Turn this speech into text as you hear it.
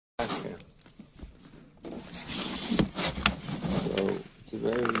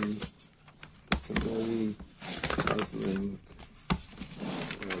some very puzzling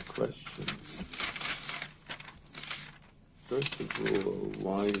questions. First of all,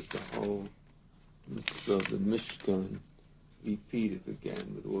 why is the whole mitzvah of the Mishkan repeated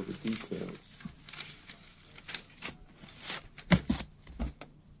again with all the details?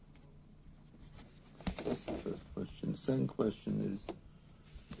 So that's the first question. The second question is,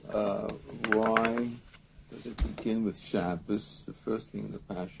 why does it begin with Shabbos? The first thing in the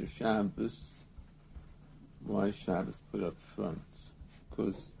Parsha, Shabbos. Why is Shabbos put up front?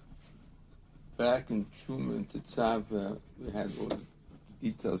 Because back in Truman to Tzava, we had all the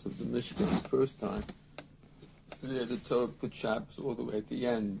details of the Mishkan the first time. There the Torah put Shabbos all the way at the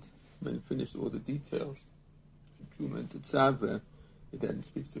end. When it finished all the details, in Truman to Tzava, it then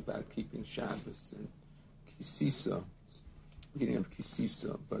speaks about keeping Shabbos and Kisisa, beginning of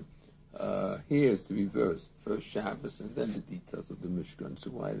Kisisa. But here it's the reverse. First Shabbos and then the details of the Mishkan.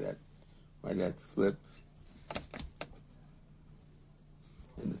 So why that flip?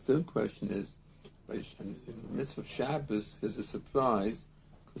 And the third question is, in the midst of Shabbos, there's a surprise,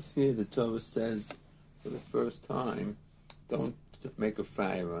 because here the Torah says, for the first time, don't make a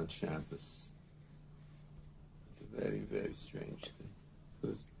fire on Shabbos. It's a very, very strange thing,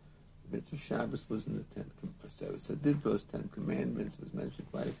 because the midst of Shabbos was in the Sadibros, 10 Commandments, was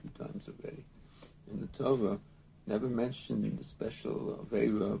mentioned quite a few times already. In the Torah, never mentioned in the special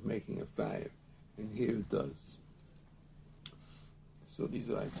Aveira of making a fire, and here it does. So these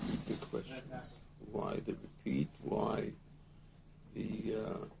are actually big questions. Why the repeat? Why the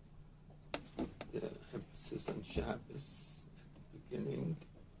emphasis on Shabbos at the beginning?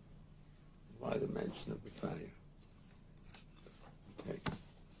 Why the mention of the fire? Okay.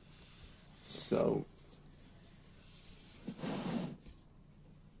 So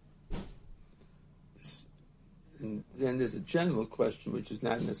and then there's a general question, which is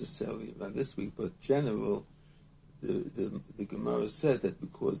not necessarily about this week, but general. The Gemara says that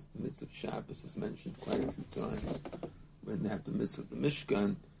because the mitzvah of Shabbos is mentioned quite a few times, when they have the mitzvah of the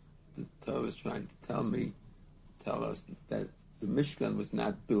Mishkan, the Torah is trying to tell us that the Mishkan was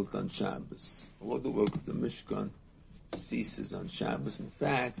not built on Shabbos. All the work of the Mishkan ceases on Shabbos. In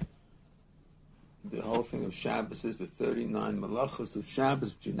fact, the whole thing of Shabbos is the 39 malachos of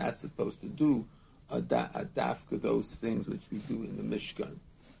Shabbos, which you're not supposed to do, are dafka those things which we do in the Mishkan.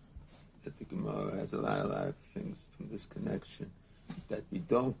 That the Gemara has a lot of things from this connection, that we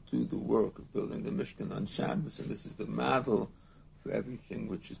don't do the work of building the Mishkan on Shabbos, and this is the model for everything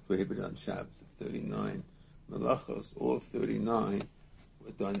which is prohibited on Shabbos. The 39 malachos, all 39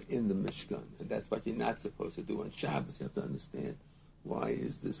 were done in the Mishkan, and that's what you're not supposed to do on Shabbos. You have to understand why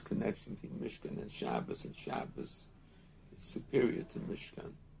is this connection between Mishkan and Shabbos is superior to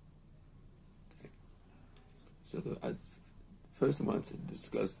Mishkan. Okay. So first, I want to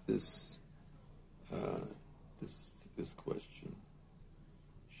discuss this question,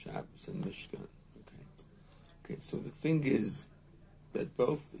 Shabbos and Mishkan. Okay. So the thing is that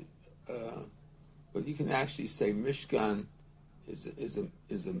both, but you can actually say Mishkan is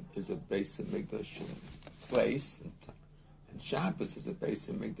a base of Mikdash in place, and Shabbos is a base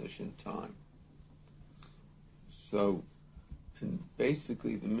of Mikdash in time. So, and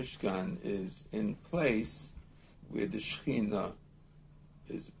basically the Mishkan is in place where the Shekhinah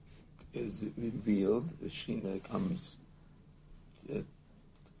is revealed. The Shekhinah comes,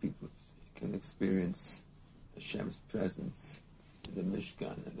 people can experience Hashem's presence in the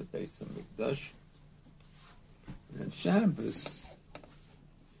Mishkan and the base of Mikdash. And then Shabbos,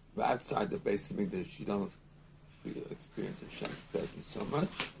 outside the base of Mikdash, you don't experience Hashem's presence so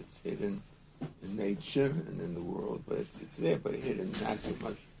much. It's hidden in nature and in the world, but it's there, but hidden, not so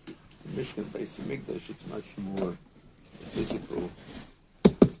much. The Mishkan base of Mikdash, it's much more visible.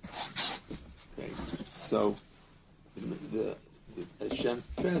 Okay, so the Hashem's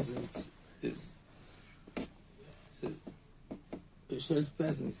presence is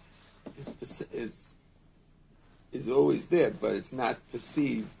always there, but it's not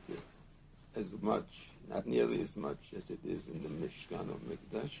perceived as much, not nearly as much as it is in the Mishkan or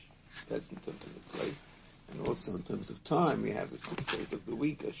Mikdash. That's in terms of the place. And also in terms of time, we have the 6 days of the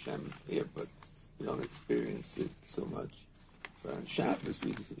week, Hashem is here, but we don't experience it so much. But on Shabbos,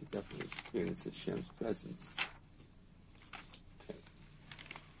 we definitely experience Hashem's presence. Okay.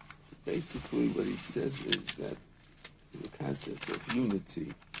 So basically what he says is that the concept of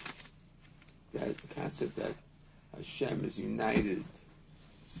unity, that the concept that Hashem is united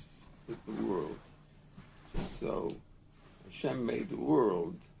with the world. So Hashem made the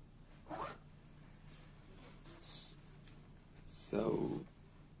world. So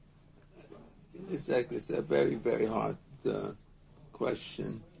it's a very, very hard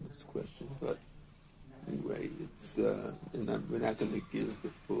question, but anyway, it's we're not going to give the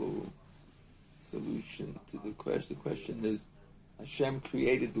full solution to the question. The question is, Hashem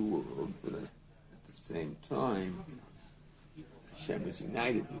created the world, but at the same time, Hashem is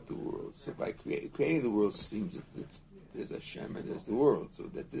united with the world. So by creating the world, seems that there's Hashem and there's the world. So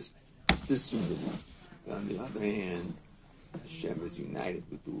that this unity. But on the other hand, Hashem is united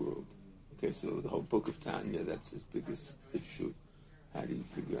with the world. Okay, so the whole book of Tanya, that's his biggest issue. How do you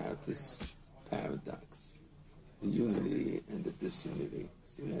figure out this paradox? The unity and the disunity.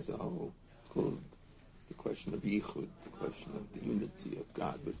 So he has a whole called the question of Yichud, the question of the unity of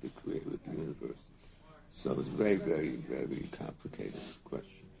God with the Creator, with the universe. So it's a very, very, very complicated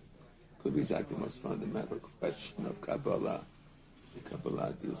question. Could be like the most fundamental question of Kabbalah. The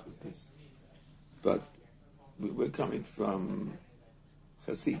Kabbalah deals with this. But we're coming from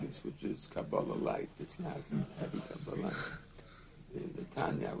Chassidus, which is Kabbalah light. It's not heavy Kabbalah. The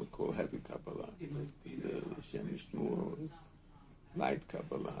Tanya I would call heavy Kabbalah. The Shem Shmuel is light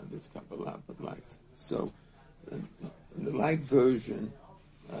Kabbalah. There's Kabbalah, but light. So, in the light version,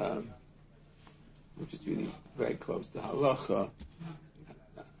 which is really very close to Halacha,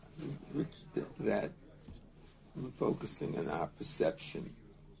 that we're focusing on our perception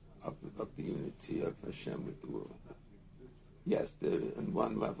of the unity of Hashem with the world. Yes, on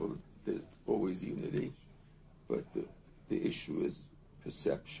one level there's always unity, but the issue is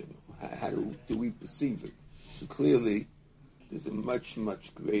perception. How do we perceive it? So clearly, there's a much,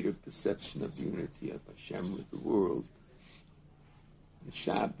 much greater perception of the unity of Hashem with the world in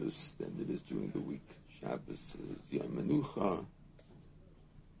Shabbos than it is during the week. Shabbos is Yom Menucha,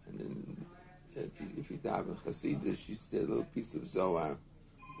 and then if you daven Chassidus, you say a little piece of Zohar,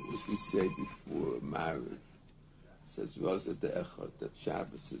 which we say before marriage. It says Rosa De'echad, that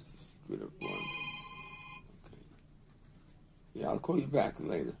Shabbos is the secret of one. Okay. Yeah, I'll call you back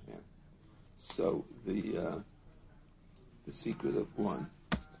later. Yeah. So the secret of one,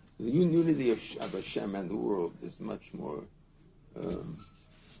 the unity of Hashem and the world is much more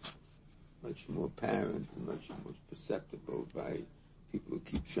apparent and much more perceptible by people who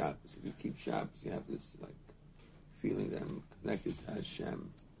keep Shabbos. If you keep Shabbos, you have this feeling that I'm connected to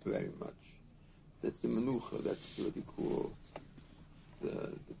Hashem very much. That's the menucha. That's what you call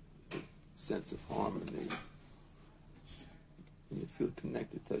the sense of harmony. When you feel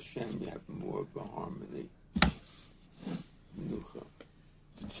connected to Hashem, you have more of a harmony. Menucha.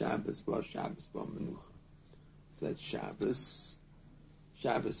 Shabbos, menucha. So that's Shabbos.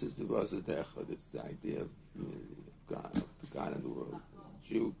 Shabbos is the Rosa Dechad. It's the idea of unity of God, of the God and the world,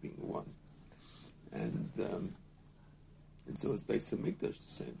 Jew being one. And so it's Beis HaMikdash, the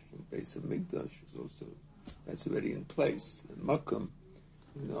same thing. Beis HaMikdash is also, that's already in place. In Makkah,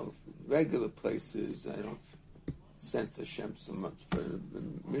 in regular places, I don't sense Hashem so much, but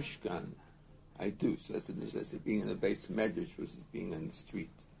in Mishkan, I do. So that's the difference, being in the Beis Medrash versus being in the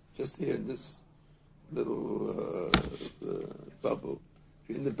street. Just here in this little bubble, if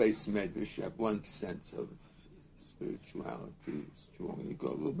you're in the Beis Medrash, you have one sense of spirituality strong. You go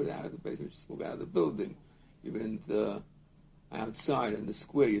a little bit out of the Beis Medrash, just move out of the building. You're in the outside in the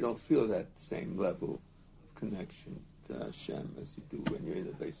square, you don't feel that same level of connection to Hashem as you do when you're in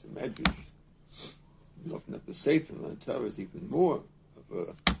the Beis Medrash. You open up the Sefer, and the Torah is even more of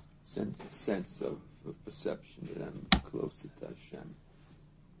a sense of perception that I'm closer to Hashem,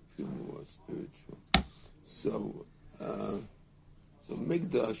 feel more spiritual. So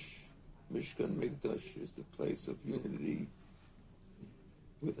Mishkan Mikdash is the place of unity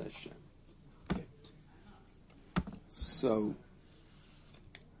with Hashem. Okay. So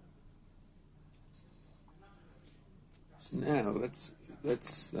now let's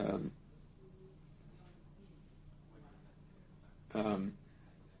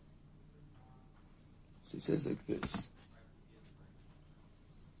so it says like this.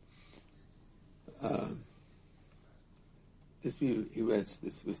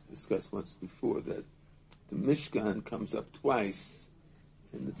 This was discussed once before, that the Mishkan comes up twice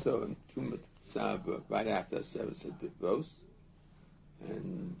in the Torah, in Tumat Tzava, right after Aseret HaDivros,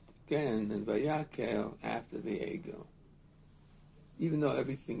 and again in Vayakel after the Egel. Even though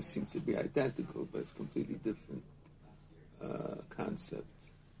everything seems to be identical, but it's completely different concept.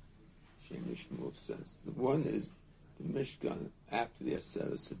 Shem Shmuel says the one is the Mishkan after the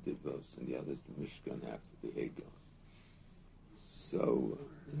Aseret HaDivros, and the other is the Mishkan after the Egel. So,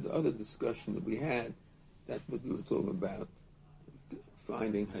 in the other discussion that we had, that's what we were talking about,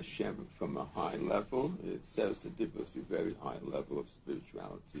 finding Hashem from a high level. It says that there was a very high level of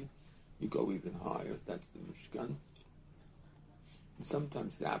spirituality. You go even higher, that's the Mishkan. And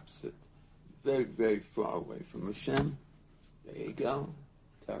sometimes the opposite, very, very far away from Hashem, the Egel,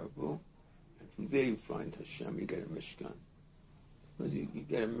 terrible. And from there you find Hashem, you get a Mishkan. Because you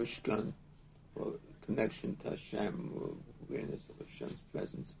get a Mishkan, or connection to Hashem, or awareness of Hashem's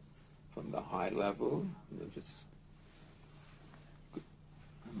presence from the high level, just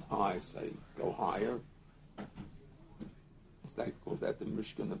I'm high, so I go higher. It's like call that the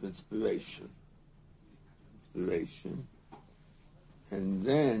Mishkan of inspiration. And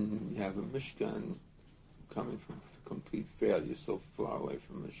then you have a Mishkan coming from complete failure, so far away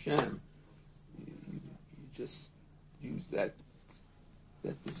from Hashem. You just use that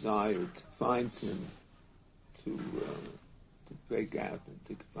desire to find Him, to break out and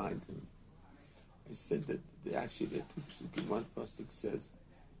to find Him. I said that actually there are two psukim. One pasuk says,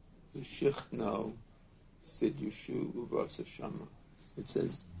 "V'shichno sid yushu uvas Hashama." It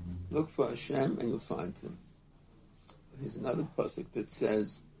says, "Look for Hashem and you'll find Him." There's another pasuk that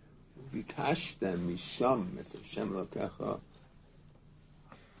says, "Vikashtem misham es Hashem lokecha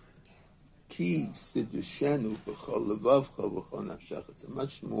ki sid yushenu b'chol levavcha b'chol nafshecha." It's a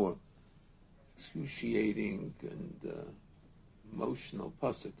much more excruciating and emotional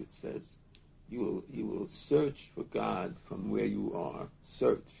pasuk. It says, "You will search for God from where you are.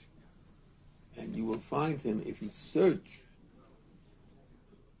 Search, and you will find Him if you search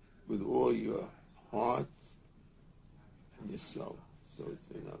with all your heart and your soul." So it's,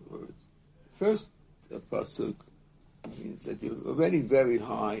 in other words, first pasuk means that you're already very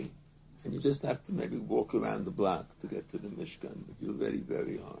high, and you just have to maybe walk around the block to get to the Mishkan. But you're already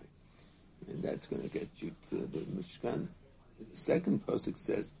very high, and that's going to get you to the Mishkan. The second pasuk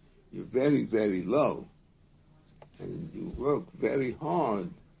says you're very, very low, and you work very hard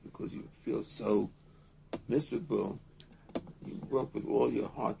because you feel so miserable. You work with all your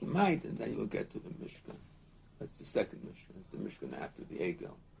heart and might, and then you'll get to the Mishkan. That's the second Mishkan. It's the Mishkan after the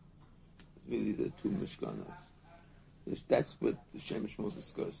Egel. It's really the two Mishkanos. That's what the Shem Shmuel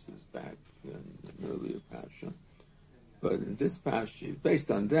discusses back in an earlier Parsha. But in this Parsha,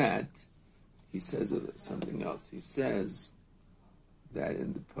 based on that, he says something else. He says that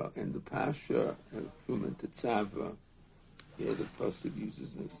in the Parsha of Truman Tetzava, here the pasuk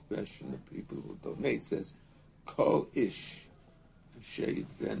uses an expression that people will donate. It says, "Kol ish she'id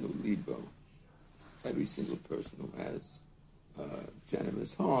venu libo." Every single person who has a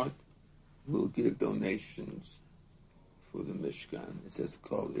generous heart will give donations for the Mishkan. It says,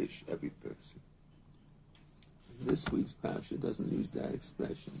 "Kol ish," every person. This week's Parsha doesn't use that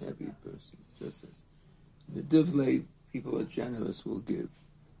expression, every person. It just says, the Divlei, people are generous, will give.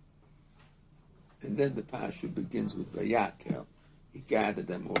 And then the Parsha begins with Vayakel. He gathered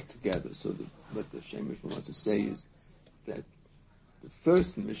them all together. So what the Shemesh wants to say is that the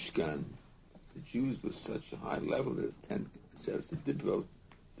first Mishkan, the Jews were such a high level that the 10 Seres Dibros,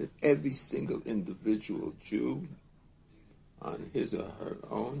 that every single individual Jew on his or her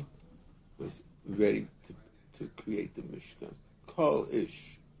own was ready to create the Mishkan. Kol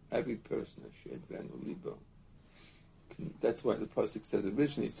ish, every person, Ashed Venu Libo. That's why the pasuk says,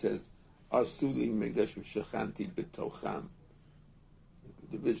 originally it says, Asuli Megdash Shachanti B'tocham.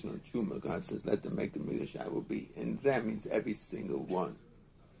 The original Truma, God says, let them make the Mikdash, I will be in them, means every single one.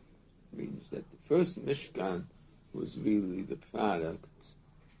 It means that the first Mishkan was really the product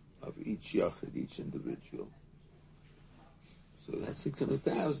of each Yachid, each individual. So that's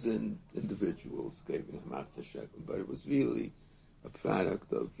 600,000 individuals gave him Matzah Shekel, but it was really a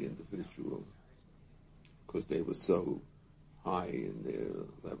product of the individual because they were so high in their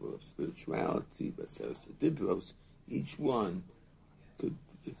level of spirituality. But Seres Dibros, each one could,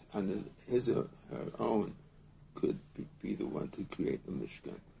 on his or her own, could be the one to create the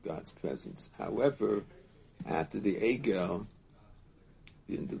Mishkan, God's presence. However, after the Egel,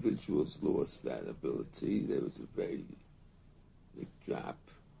 the individuals lost that ability. There was a very big drop.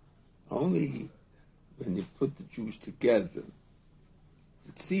 Only when you put the Jews together,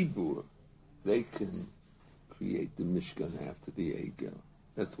 the Tzibur, they can create the Mishkan after the Egel.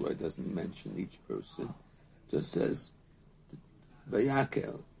 That's why it doesn't mention each person. It just says,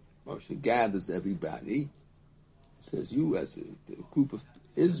 Vayakel. Moshe gathers everybody. It says, you as a group of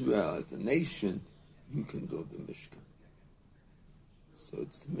Israel, as a nation, you can build the Mishkan. So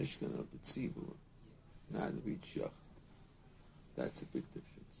it's the Mishkan of the Tzibur, not of each Yachid. That's a big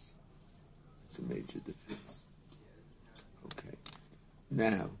difference. It's a major difference. Okay.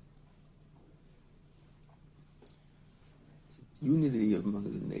 Now, unity among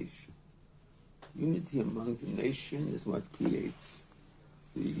the nation. Unity among the nation is what creates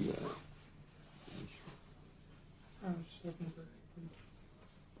the Mishkan.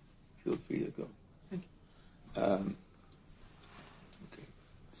 Feel free to go. Thank you. Okay.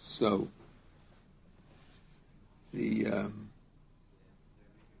 So, the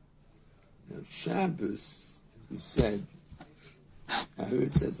Shabbos, as we said, I heard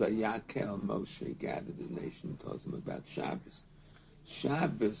it says by Yakel Moshe gathered the nation, tells them about Shabbos.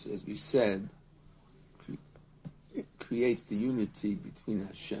 Shabbos, as we said, it creates the unity between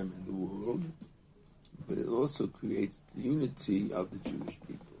Hashem and the world, but it also creates the unity of the Jewish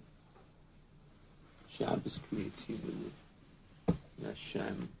people. Shabbos creates unity in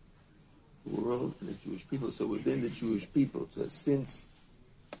Hashem, the world, and the Jewish people. So within the Jewish people, so since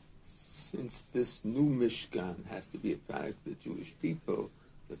this new Mishkan has to be a product of the Jewish people,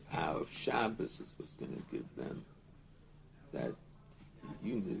 the power of Shabbos is what's going to give them that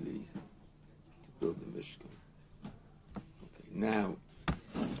unity to build the Mishkan. Okay, now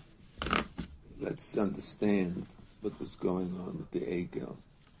let's understand what was going on with the Egel.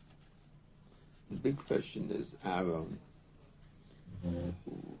 The big question is Aaron.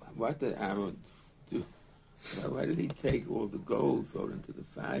 What did Aaron do? Why did he take all the gold, throw it into the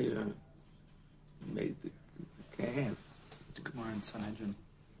fire, and made the calf? The Gemara in Sanhedrin.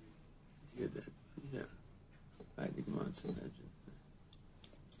 Yeah. Right, the Gemara in Sanhedrin.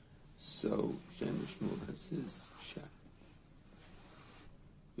 So Shem Shmuel has his shot,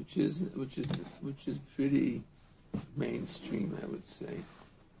 which is pretty mainstream, I would say.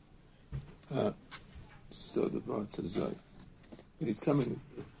 So the Baruch Hazai, but he's coming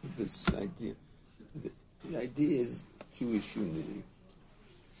with this idea. The idea is Jewish unity.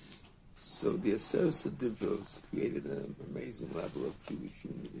 So the Aseret Divros created an amazing level of Jewish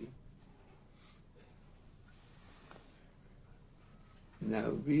unity.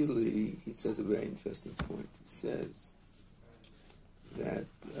 Now, really, he says a very interesting point. He says that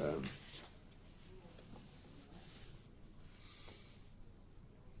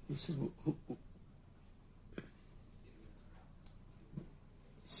he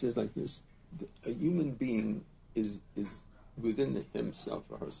says like this: a human being is within himself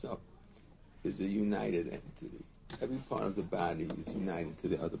or herself is a united entity. Every part of the body is united to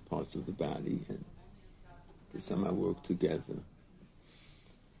the other parts of the body, and they somehow work together.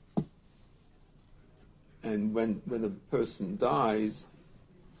 And when a person dies,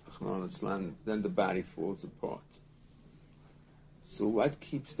 then the body falls apart. So what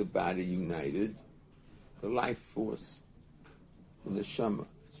keeps the body united? The life force, the neshama.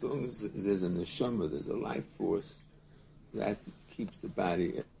 As long as there's a neshama, there's a life force that keeps the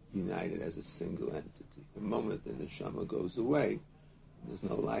body united as a single entity. The moment the neshama goes away, there's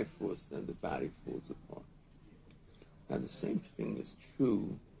no life force, then the body falls apart. Now the same thing is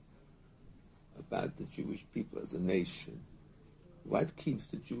true about the Jewish people as a nation. What keeps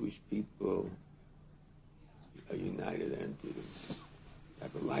the Jewish people a united entity? They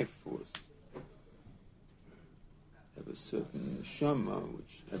have a life force. They have a certain neshama,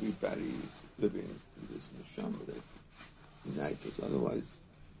 which everybody is living in this neshama that unites us. Otherwise,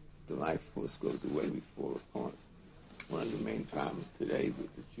 the life force goes away, we fall apart. One of the main problems today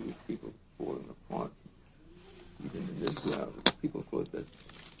with the Jewish people falling apart, even in Israel, people thought that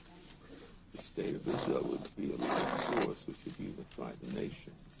the state of Israel would be a life force which would unify the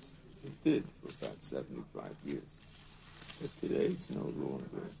nation. It did for about 75 years. But today it's no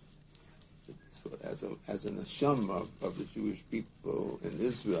longer. So as a neshama of the Jewish people in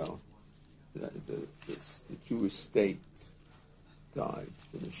Israel, the Jewish state died,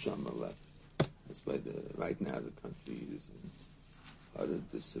 the neshama left. That's why right now the country is in utter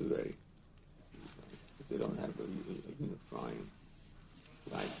disarray. Because they don't have a unifying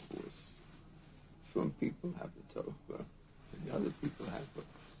life force. Some people have the Torah, and the other people have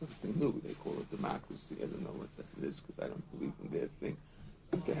something new. They call it democracy. I don't know what that is because I don't believe in their thing.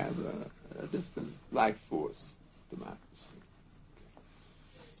 But they have a different life force, democracy.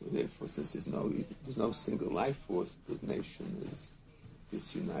 So therefore, since there's no single life force, the nation is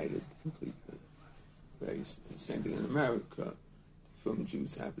disunited completely. Same thing in America. From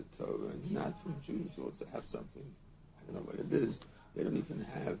Jews have the Torah, and not from Jews also have something. I don't know what it is. They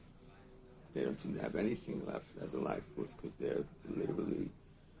don't seem to have anything left as a life force because they're literally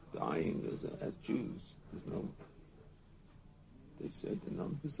dying as Jews. They said the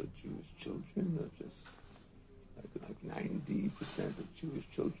numbers of Jewish children are just like 90% of Jewish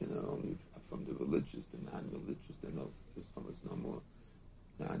children are only from the religious, the non-religious. There's almost no more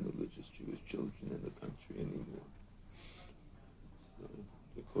non-religious Jewish children in the country anymore. So,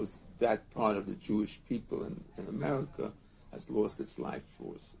 because that part of the Jewish people in America has lost its life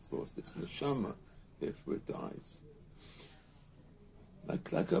force, it's lost its neshama, therefore it dies.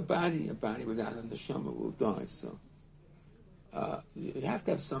 Like a body without a neshama will die. So you have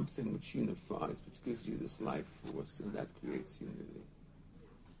to have something which unifies, which gives you this life force, and that creates unity.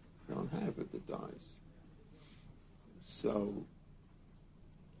 If you don't have it, it dies. So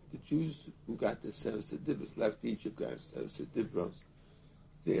the Jews who got the Seres Adivos, left Egypt, got a Seres Adivos,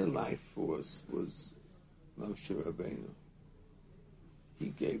 their life force was Moshe Rabbeinu. He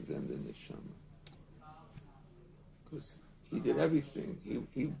gave them the neshama. Because he did everything.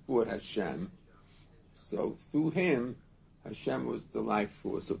 He brought Hashem. So through him, Hashem was the life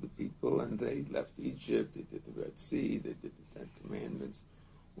force of the people, and they left Egypt, they did the Red Sea, they did the Ten Commandments.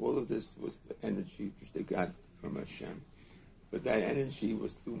 All of this was the energy which they got from Hashem. But that energy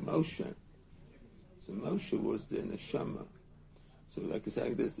was through Moshe. So Moshe was the neshama. So like I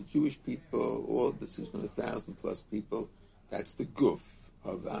said, there's the Jewish people, all the 600,000 plus people, that's the guf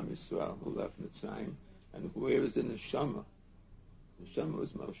of Am Yisrael who left Mitzrayim. And where is the neshama? Neshama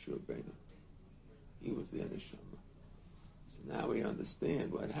was Moshe Rabbeinu. He was the neshama. So now we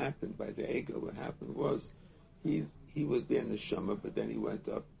understand what happened by the Ego. What happened was he was there neshama, but then he went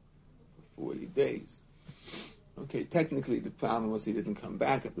up for 40 days. Okay, technically the problem was he didn't come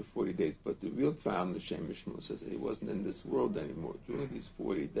back after 40 days, but the real problem, the Shem Mishmur says, he wasn't in this world anymore. During these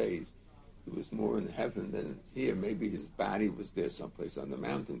 40 days, he was more in heaven than here. Maybe his body was there someplace on the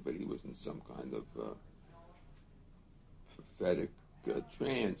mountain, but he was in some kind of prophetic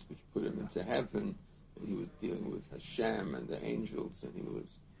trance, which put him into heaven, and he was dealing with Hashem and the angels, and he was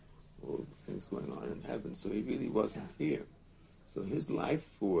all the things going on in heaven. So he really wasn't here. So his life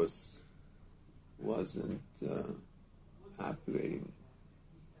force wasn't operating,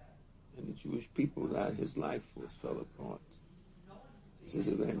 and the Jewish people, that his life force fell apart. This is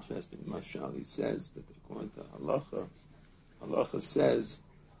a very interesting mashal. He says that according to halacha says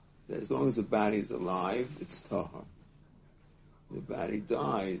that as long as the body is alive, it's tahar. The body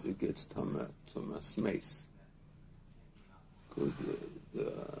dies, it gets tumas meis. Because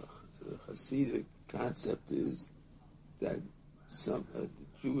the Hasidic concept is that the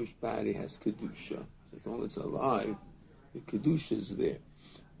Jewish body has kedusha. So as long as it's alive, the kedusha is there.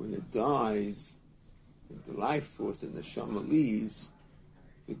 When it dies, the life force, the neshama leaves,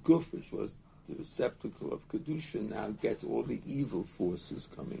 the guf, which was the receptacle of kedusha, now gets all the evil forces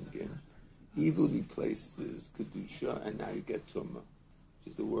coming in. Evil replaces kedusha, and now you get tumah,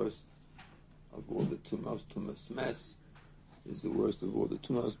 which is the worst of all the tumahs. Tumas mess is the worst of all the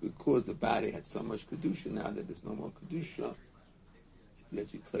tumahs, because the body had so much kedusha. Now that there's no more kedusha, it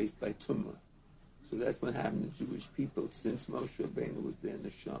gets replaced by tumah. So that's what happened to Jewish people since Moshe Rabbeinu was there in the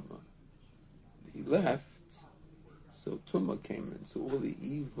neshama. He left, so tumah came in. So all the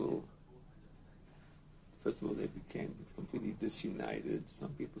evil, first of all, they became completely disunited. Some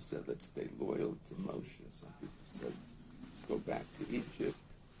people said, let's stay loyal to Moshe. Some people said, let's go back to Egypt.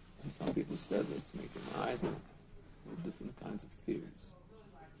 And some people said, let's make an idol. All different kinds of theories.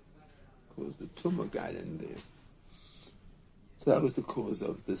 Because the tumah got in there. So that was the cause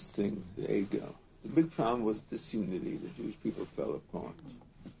of this thing, the ego. The big problem was disunity. The Jewish people fell apart.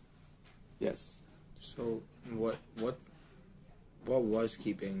 Yes? So what was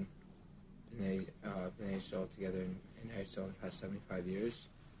keeping Bnei Yisrael together in Israel in the past 75 years?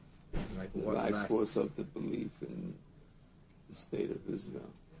 Like, the what life left? force of the belief in the state of Israel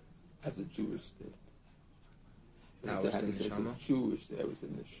as a Jewish state. That was the neshama? Jewish, that was the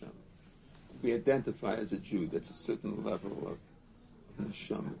neshama. To be identified as a Jew, that's a certain level of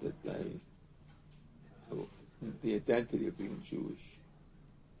neshama that they, the identity of being Jewish,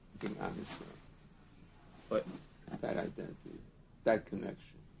 being Am Yisrael. But that identity, that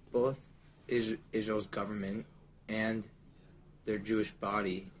connection. Both Israel's government and their Jewish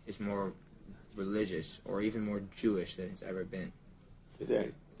body is more religious, or even more Jewish than it's ever been.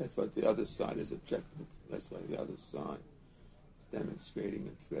 Today, that's what the other side is objecting to. That's why the other side is demonstrating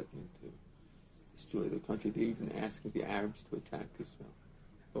and threatening to destroy the country. They're even asking the Arabs to attack Israel.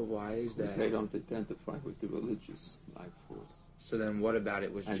 But why is that? Because they don't identify with the religious life force. So then what about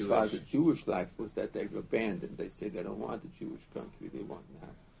it was as Jewish? As far as the Jewish life force that they've abandoned, they say they don't want a Jewish country. They want now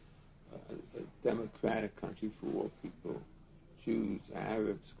a democratic country for all people. Jews,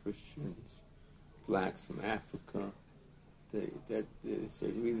 Arabs, Christians, blacks from Africa. They say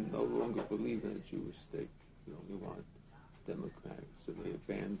we no longer believe in a Jewish state. We only want democratic. So they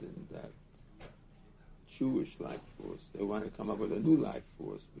abandoned that Jewish life force. They want to come up with a new life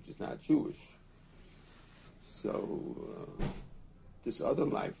force, which is not Jewish. So this other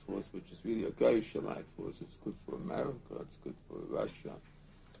life force, which is really a Goyish life force, it's good for America, it's good for Russia,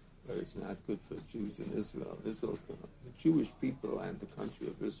 but it's not good for Jews in Israel. The Jewish people and the country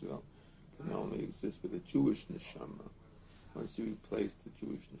of Israel can only exist with a Jewish neshama. Once you replace the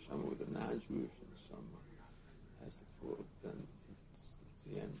Jewish neshama with a non-Jewish neshama, it has to fall, then it's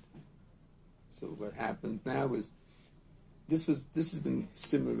the end. So what happened now is, this has been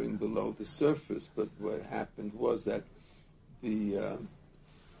simmering below the surface, but what happened was that the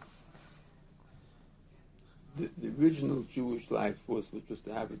the original Jewish life force, which was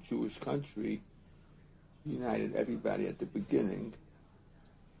to have a Jewish country, united everybody at the beginning,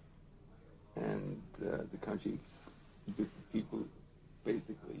 and the country, the people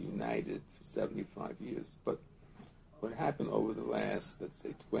basically united for 75 years. But what happened over the last, let's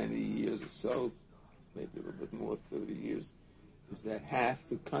say, 20 years or so, maybe a little bit more, 30 years, is that half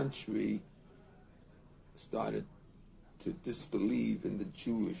the country started to disbelieve in the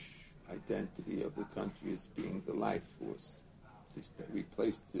Jewish identity of the country as being the life force. They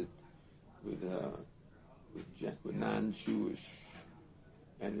replaced it with non-Jewish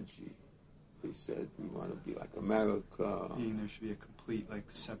energy. They said, we want to be like America. Meaning there should be a complete,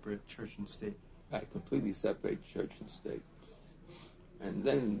 separate church and state. Right, completely separate church and state. And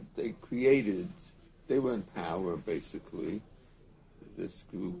then they were in power, basically, this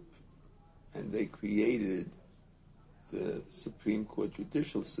group, and they created the Supreme Court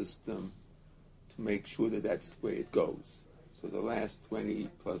judicial system to make sure that that's the way it goes. So the last 20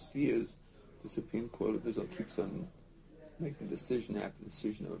 plus years, the Supreme Court of Israel keeps on making decision after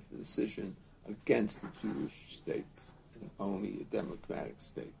decision after decision against the Jewish state and only a democratic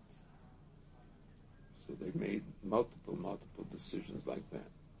state. So they made multiple decisions like that.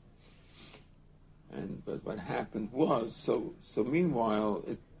 But what happened was, so meanwhile,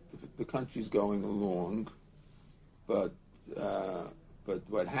 the country's going along, but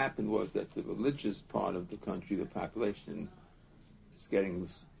what happened was that the religious part of the country, the population, is getting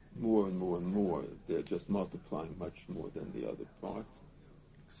more and more and more. They're just multiplying much more than the other part.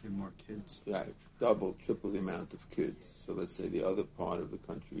 Say more kids. Yeah, double, triple the amount of kids. So let's say the other part of the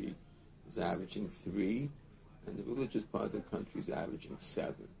country is averaging 3, and the religious part of the country is averaging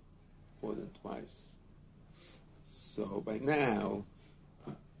 7, more than twice. So by now,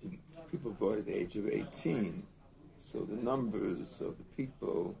 people vote at the age of 18. So the numbers of the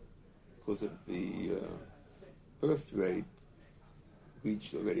people, because of the birth rate,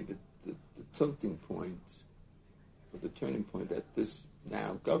 reached already the tilting point, or the turning point, that this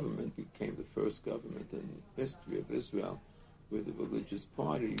now government became the first government in the history of Israel where the religious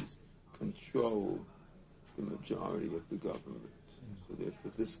parties control the majority of the government. So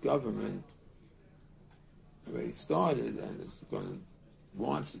therefore this government already started and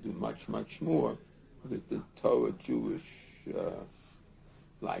wants to do much, much more with the Torah Jewish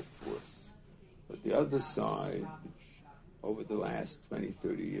life force. But the other side, which over the last 20,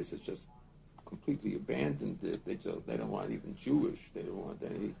 30 years has just completely abandoned it, they don't want even Jewish, they don't want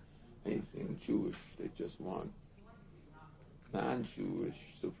anything Jewish, they just want non-Jewish.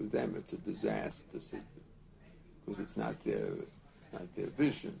 So for them it's a disaster, because it's not their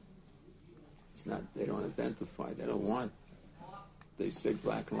vision. It's not, they don't identify, they say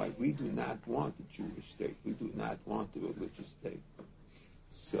black and white, we do not want the Jewish state, we do not want the religious state.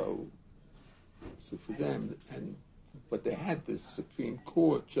 So for them, but they had this Supreme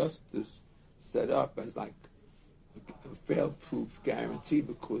Court justice set up as like a fail-proof guarantee,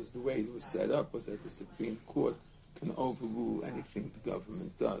 because the way it was set up was that the Supreme Court can overrule anything the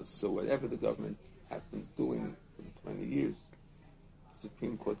government does. So whatever the government has been doing for 20 years, the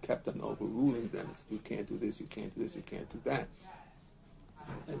Supreme Court kept on overruling them. So you can't do this, you can't do this, you can't do that.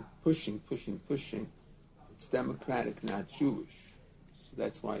 And pushing. It's democratic, not Jewish. So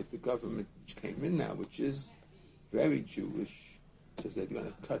that's why the government which came in now, which is very Jewish, says they're going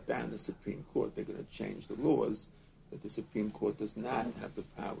to cut down the Supreme Court. They're going to change the laws that the Supreme Court does not have the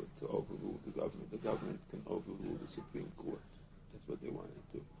power to overrule the government. The government can overrule the Supreme Court. That's what they want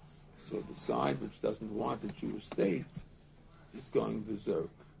to do. So the side which doesn't want the Jewish state is going berserk,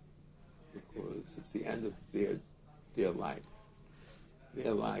 because it's the end of their life.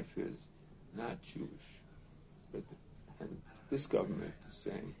 Their life is not Jewish. And this government is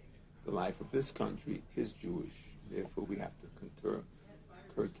saying the life of this country is Jewish. Therefore, we have to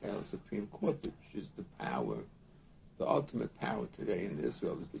curtail the Supreme Court, which is the power, the ultimate power today in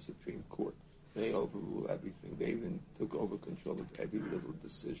Israel is the Supreme Court. They overrule everything. They even took over control of every little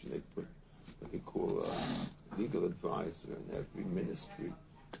decision. They put what they call a legal advisor in every ministry.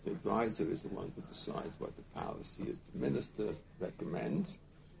 The advisor is the one who decides what the policy is. The minister recommends,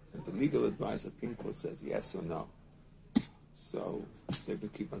 and the legal advisor, Supreme Court, says yes or no. So they can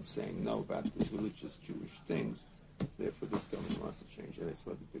keep on saying no about these religious Jewish things. So therefore, this government wants to change it. That's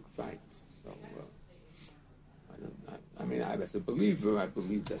why the big fight. So I mean, as a believer, I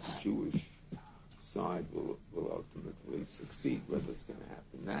believe that the Jewish side will ultimately succeed. Whether it's going to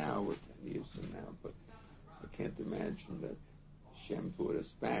happen now or 10 years from now, but I can't imagine that Hashem brought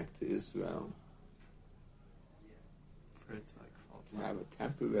us back to Israel for it to fall to have a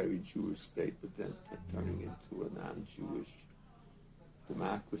temporary Jewish state, but then turning into a non-Jewish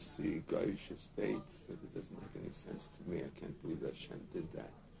democracy, Goyish states. It doesn't make any sense to me. I can't believe that Hashem did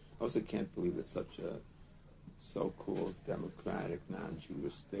that. I also can't believe that such a so-called democratic,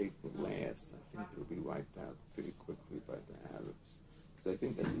 non-Jewish state will last. I think it'll be wiped out pretty quickly by the Arabs. Because I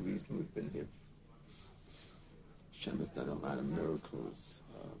think that the reason we've been here, Hashem has done a lot of miracles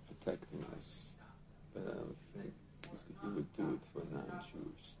protecting us, but I don't think he would do it for a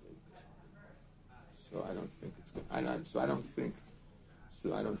non-Jewish state. So I don't think it's going. I don't think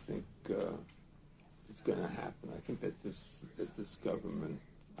it's going to happen. I think that this government.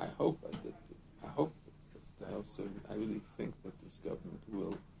 I really think that this government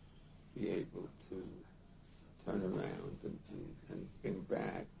will be able to turn around and bring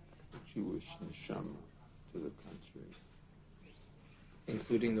back the Jewish neshama to the country,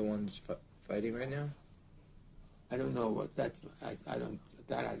 including the ones fighting right now. I don't know what that's. I don't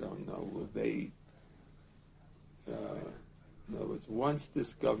know. Will they? In other words, once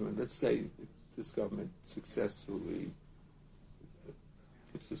this government, let's say this government successfully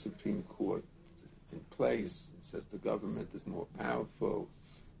puts the Supreme Court in place and says the government is more powerful,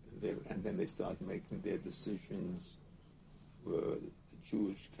 and then they start making their decisions for the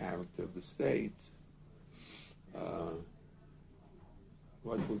Jewish character of the state,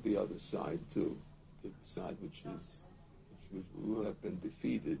 what will the other side do? The side which will have been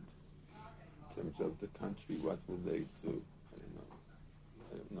defeated in terms of the country, what will they do? I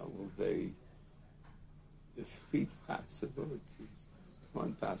don't know. Will they? The three possibilities.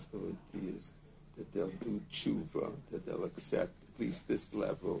 One possibility is that they'll do tshuva, that they'll accept at least this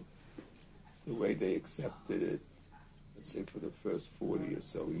level, the way they accepted it, let's say for the first 40 or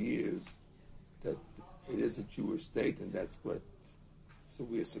so years, that it is a Jewish state, and that's what. So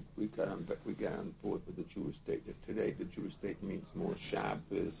we got on board with the Jewish state. If today the Jewish state means more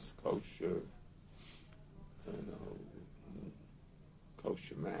Shabbos, kosher,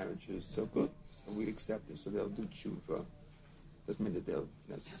 kosher marriages, so good. So we accept it. So they'll do tshuva. Doesn't mean that they'll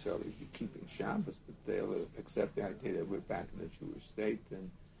necessarily be keeping Shabbos, but they'll accept the idea that we're back in the Jewish state,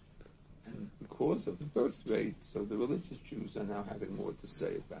 and because of the birth rate, so the religious Jews are now having more to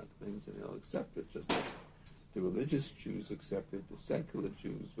say about things, and they'll accept it, just like the religious Jews accepted the secular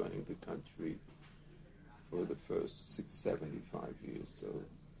Jews running the country for the first 75 years. So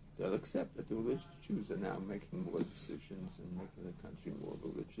they'll accept that the religious Jews are now making more decisions and making the country more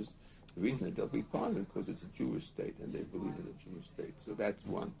religious. The reason that they'll be part of it because it's a Jewish state and they believe in a Jewish state. So that's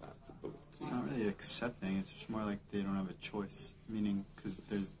one possibility. It's not really accepting. It's just more like they don't have a choice. Meaning, because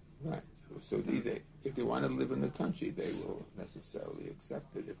there's... Right. So if they want to live in the country, they will necessarily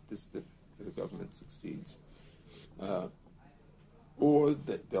accept it if the government succeeds. Or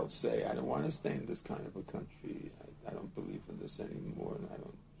they'll say, I don't want to stay in this kind of a country. I don't believe in this anymore, and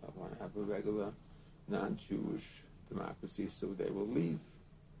I want to have a regular non-Jewish democracy, so they will leave.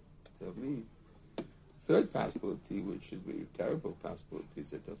 They'll leave. The third possibility, which should be a terrible possibility, is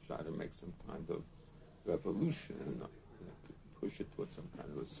that they'll try to make some kind of revolution and push it towards some kind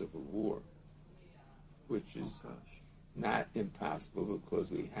of a civil war, which is not impossible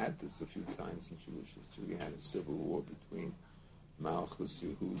because we had this a few times in Jewish history. We had a civil war between Malchus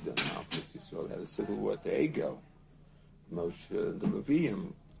Yehuda and Malchus Yisrael. Had a civil war at the Egel. Moshe and the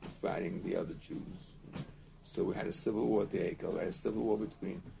Levium fighting the other Jews. So we had a civil war at the Egel. We had a civil war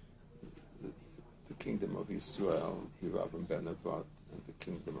between the kingdom of Israel, Yeravim ben Nevat, and the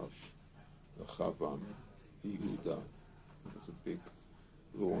kingdom of Rechavam, Yehuda. It was a big,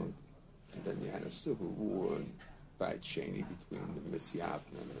 long, and then you had a civil war by Sheni between the Misyavnim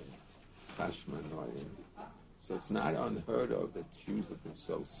and Hashmonaim. So it's not unheard of that Jews have been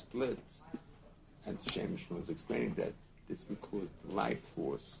so split. And Shemesh was explaining that it's because the life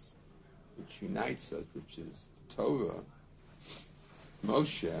force which unites us, which is the Torah,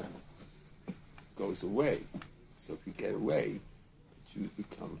 Moshe, goes away. So if you get away, the Jews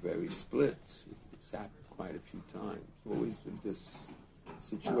become very split. It's happened quite a few times. Always in this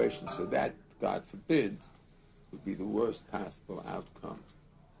situation. So that, God forbid, would be the worst possible outcome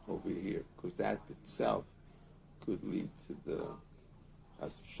over here, because that itself could lead to the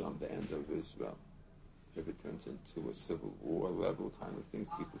end of Israel. If it turns into a civil war level kind of things,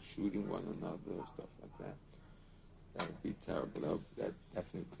 people shooting one another, stuff like that, that would be terrible. That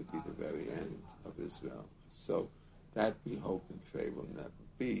definitely could be the very end of Israel. So that we hope and pray will never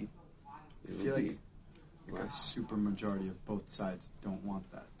be. I feel like a super majority of both sides don't want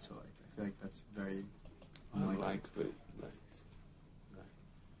that. So I feel like that's very unlikely.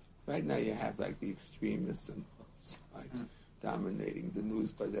 Right now you have the extremists and sides dominating the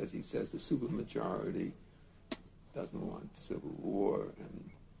news, but as he says, the supermajority doesn't want civil war,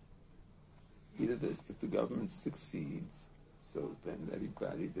 and either this, if the government succeeds, So then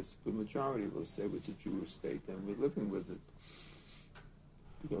everybody, the majority will say it's a Jewish state, and we're living with it.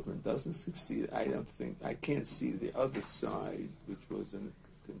 The government doesn't succeed. I can't see the other side, which was in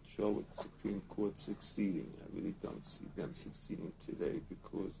control with the Supreme Court, succeeding. I really don't see them succeeding today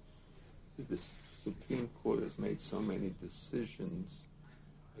because the Supreme Court has made so many decisions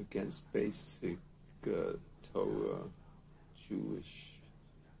against basic Torah, Jewish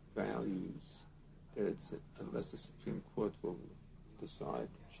values that it's, unless the Supreme Court will decide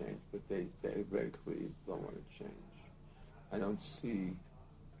to change, but they very clearly don't want to change. I don't see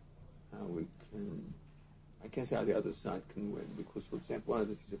how we can. I can't see how the other side can win because, for example, one of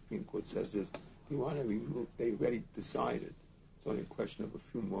the Supreme Court says is they want to remove. They already decided. It's only a question of a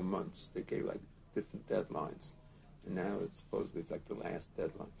few more months. They gave like different deadlines, and now it's supposedly it's like the last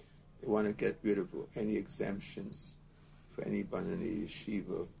deadline. They want to get rid of any exemptions for anybody in the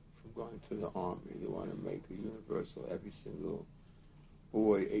yeshiva from going to the army. They want to make it universal. Every single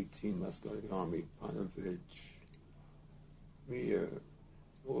boy, 18, must go to the army. Panovich, Mir,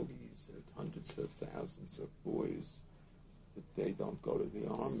 all these hundreds of thousands of boys that they don't go to the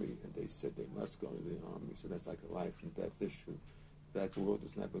army, and they said they must go to the army. So that's like a life and death issue. That world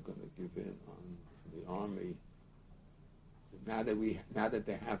is never going to give in on the army. Now that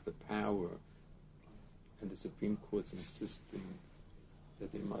they have the power, and the Supreme Court's insisting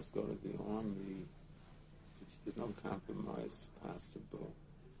that they must go to the army, there's no compromise possible.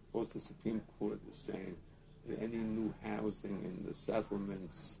 Also, the Supreme Court is saying that any new housing in the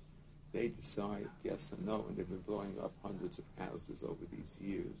settlements, they decide yes or no, and they've been blowing up hundreds of houses over these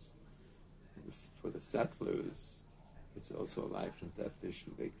years. And for the settlers, it's also a life and death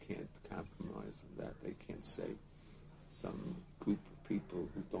issue. They can't compromise on that. They can't say some group of people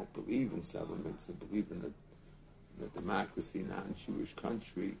who don't believe in settlements and believe in the democracy, non-Jewish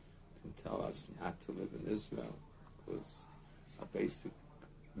country, can tell us not to live in Israel because our basic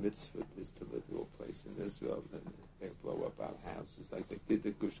mitzvah is to live in a place in Israel, and they blow up our houses like they did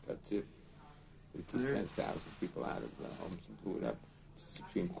at Gush Katif. They took 10,000 people out of their homes and blew it up. The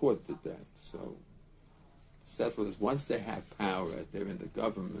Supreme Court did that. So the settlers, once they have power, they're in the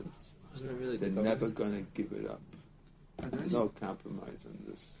government, they're never going to give it up. There's no compromise on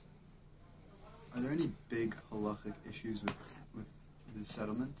this. Are there any big halachic issues with the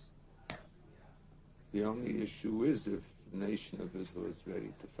settlements? The only issue is if the nation of Israel is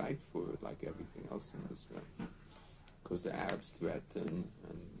ready to fight for it, like everything else in Israel, because the Arabs threaten,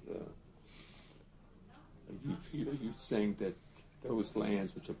 and you're saying that those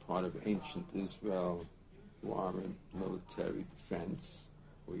lands which are part of ancient Israel warrant military defense,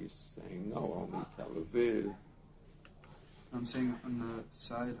 or you're saying no, only Tel Aviv. I'm saying on the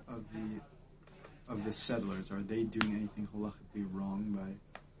side of the settlers, are they doing anything halachically wrong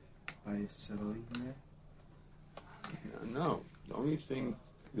by settling there? No. The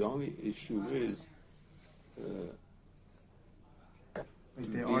only issue is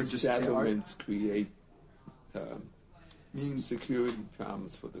settlements create security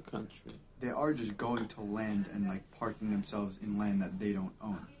problems for the country. They are just going to land and like parking themselves in land that they don't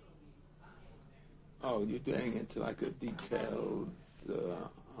own. Oh, you're getting into like a detailed,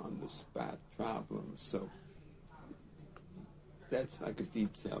 on-the-spot problem. So that's like a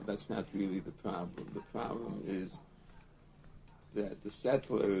detail. That's not really the problem. The problem is that the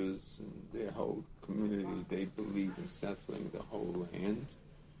settlers and their whole community, they believe in settling the whole land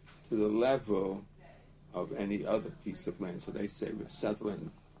to the level of any other piece of land. So they say we're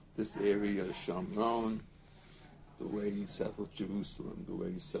settling this area of Shomron the way you settled Jerusalem, the way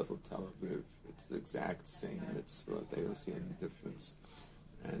you settled Tel Aviv. It's the exact same mitzvah. They don't see any difference.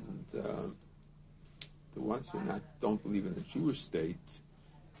 And the ones who don't believe in the Jewish state,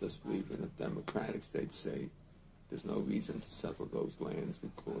 just believe in a democratic state, say there's no reason to settle those lands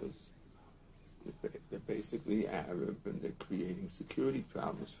because they're basically Arab and they're creating security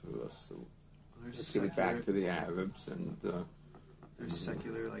problems for us. So let's give it back to the Arabs. And there's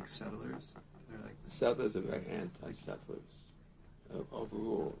secular like settlers. They're like the settlers are very anti-settlers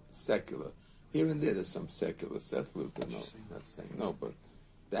overall. Secular. Here and there's some secular settlers. They're not saying no, but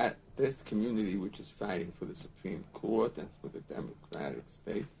this community which is fighting for the Supreme Court and for the democratic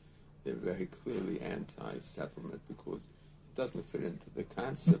state, they're very clearly anti-settlement because it doesn't fit into the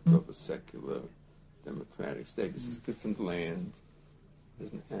concept of a secular democratic state. This is different land,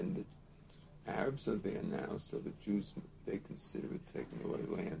 and the Arabs are there now, so the Jews, they consider it taking away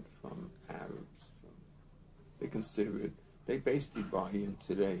land from Arabs. They consider it, they basically buy in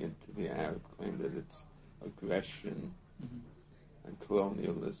today into the Arab claim that it's aggression and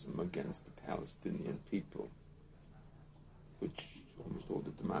colonialism against the Palestinian people, which almost all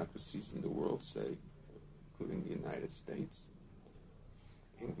the democracies in the world say including the United States,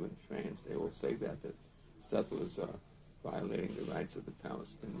 England, France. They all say that settlers are violating the rights of the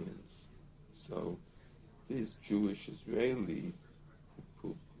Palestinians. So these Jewish Israeli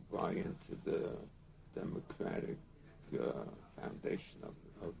who buy into the democratic foundation of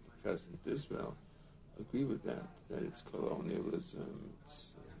the present Israel agree with that it's colonialism,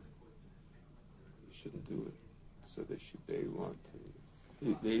 you shouldn't do it. So they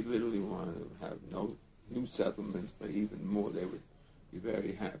literally want to have no new settlements, but even more, they would be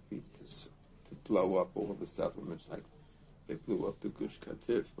very happy to blow up all the settlements, like they blew up the Gush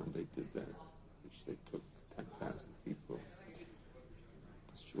Katif when they did that, which they took 10,000 people,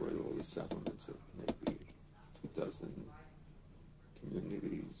 destroyed all the settlements of maybe 2,000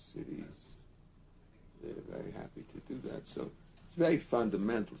 communities, cities. They're very happy to do that. So it's very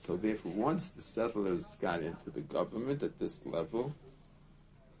fundamental. So therefore, once the settlers got into the government at this level,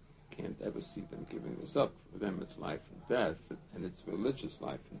 can't ever see them giving this up. For them, it's life and death, and it's religious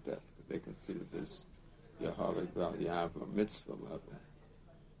life and death, because they consider this Yahavah Val Yavah mitzvah level.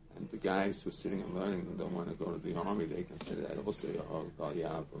 And the guys who are sitting and learning and don't want to go to the army, they consider that also Yahavah Val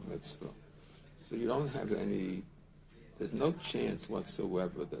Yavah mitzvah. So you don't have there's no chance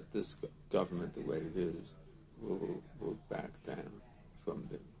whatsoever that this government, the way it is, will back down from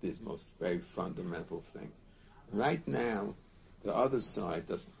these most very fundamental things. Right now, the other side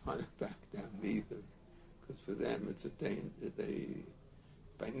doesn't want to back down either, because for them it's a danger.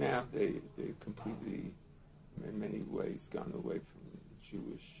 By now they're completely, in many ways, gone away from the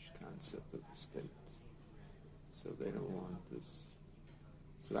Jewish concept of the state. So they don't want this.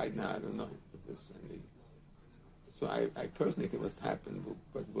 So right now I don't know if there's any. So I personally think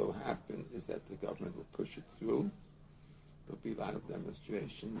what will happen is that the government will push it through. There'll be a lot of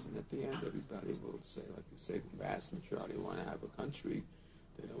demonstrations, and at the end, everybody will say, like you say, the vast majority want to have a country.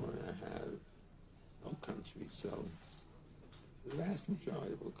 They don't want to have no country. So the vast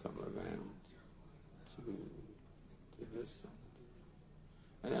majority will come around to this.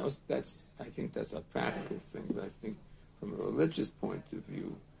 And I think that's a practical thing, but I think from a religious point of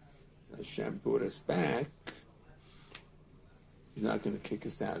view, Hashem brought us back. He's not going to kick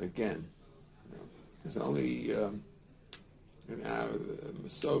us out again. There's only in our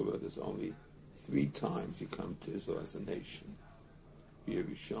Masorah, there's only 3 times you come to Israel as a nation. Bia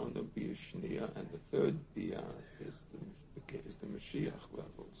Rishona, Bia Shnia, and the third Bia is the Mashiach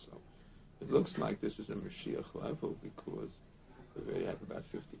level. So it looks like this is a Mashiach level because we already have about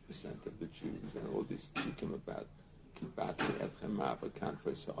 50% of the Jews, and all these psukim about Kibat Etchem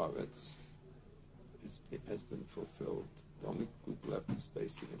Kanfei Haaretz has been fulfilled. The only group left is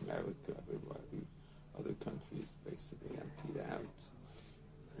basically America. Everybody, other countries basically emptied out.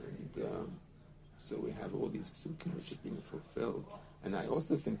 And so we have all these psukim which are being fulfilled. And I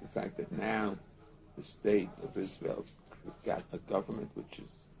also think the fact that now the state of Israel got a government which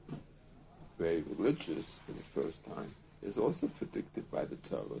is very religious for the first time is also predicted by the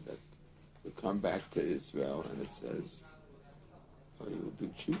Torah that will come back to Israel, and it says, you will do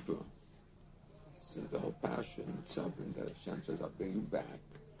tshuva. It says the whole Parsha in itself, and that Hashem says, I'll bring you back.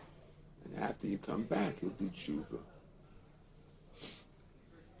 And after you come back, you'll do tshuva.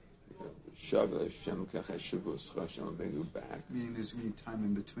 Hashem will bring you back. Meaning there's going to be time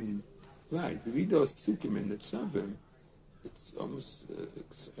in between. Right. You read those psukim in the Tzavim, it's almost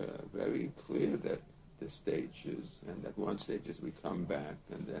very clear that the stages, and that one stage is we come back,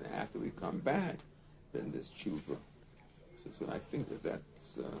 and then after we come back, then there's tshuva. So I think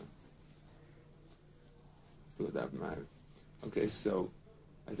that's okay. So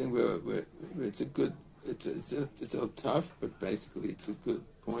I think it's a good. It's a little tough, but basically it's a good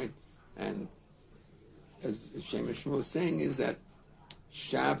point. And as Shem Shmuel was saying, is that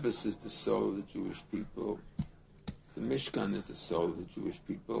Shabbos is the soul of the Jewish people. The Mishkan is the soul of the Jewish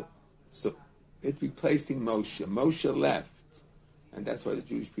people. So it's replacing Moshe. Moshe left, and that's why the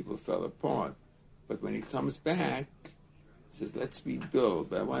Jewish people fell apart. But when he comes back, he says, let's rebuild.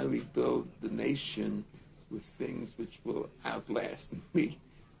 But I want to rebuild the nation with things which will outlast me.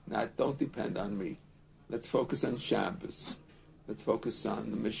 Don't depend on me. Let's focus on Shabbos. Let's focus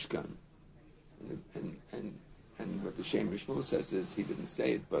on the Mishkan. And what the Shem Shmuel says is, he didn't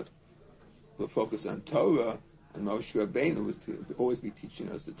say it, but we'll focus on Torah, and Moshe Rabbeinu was to always be teaching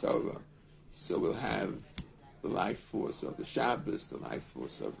us the Torah. So we'll have the life force of the Shabbos, the life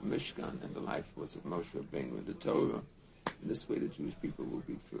force of the Mishkan, and the life force of Moshe Rabbeinu in the Torah. And this way the Jewish people will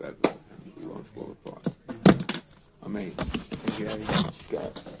be forever, and we won't fall apart. Amen. Thank you very much.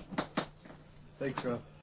 God. Thanks, Rob.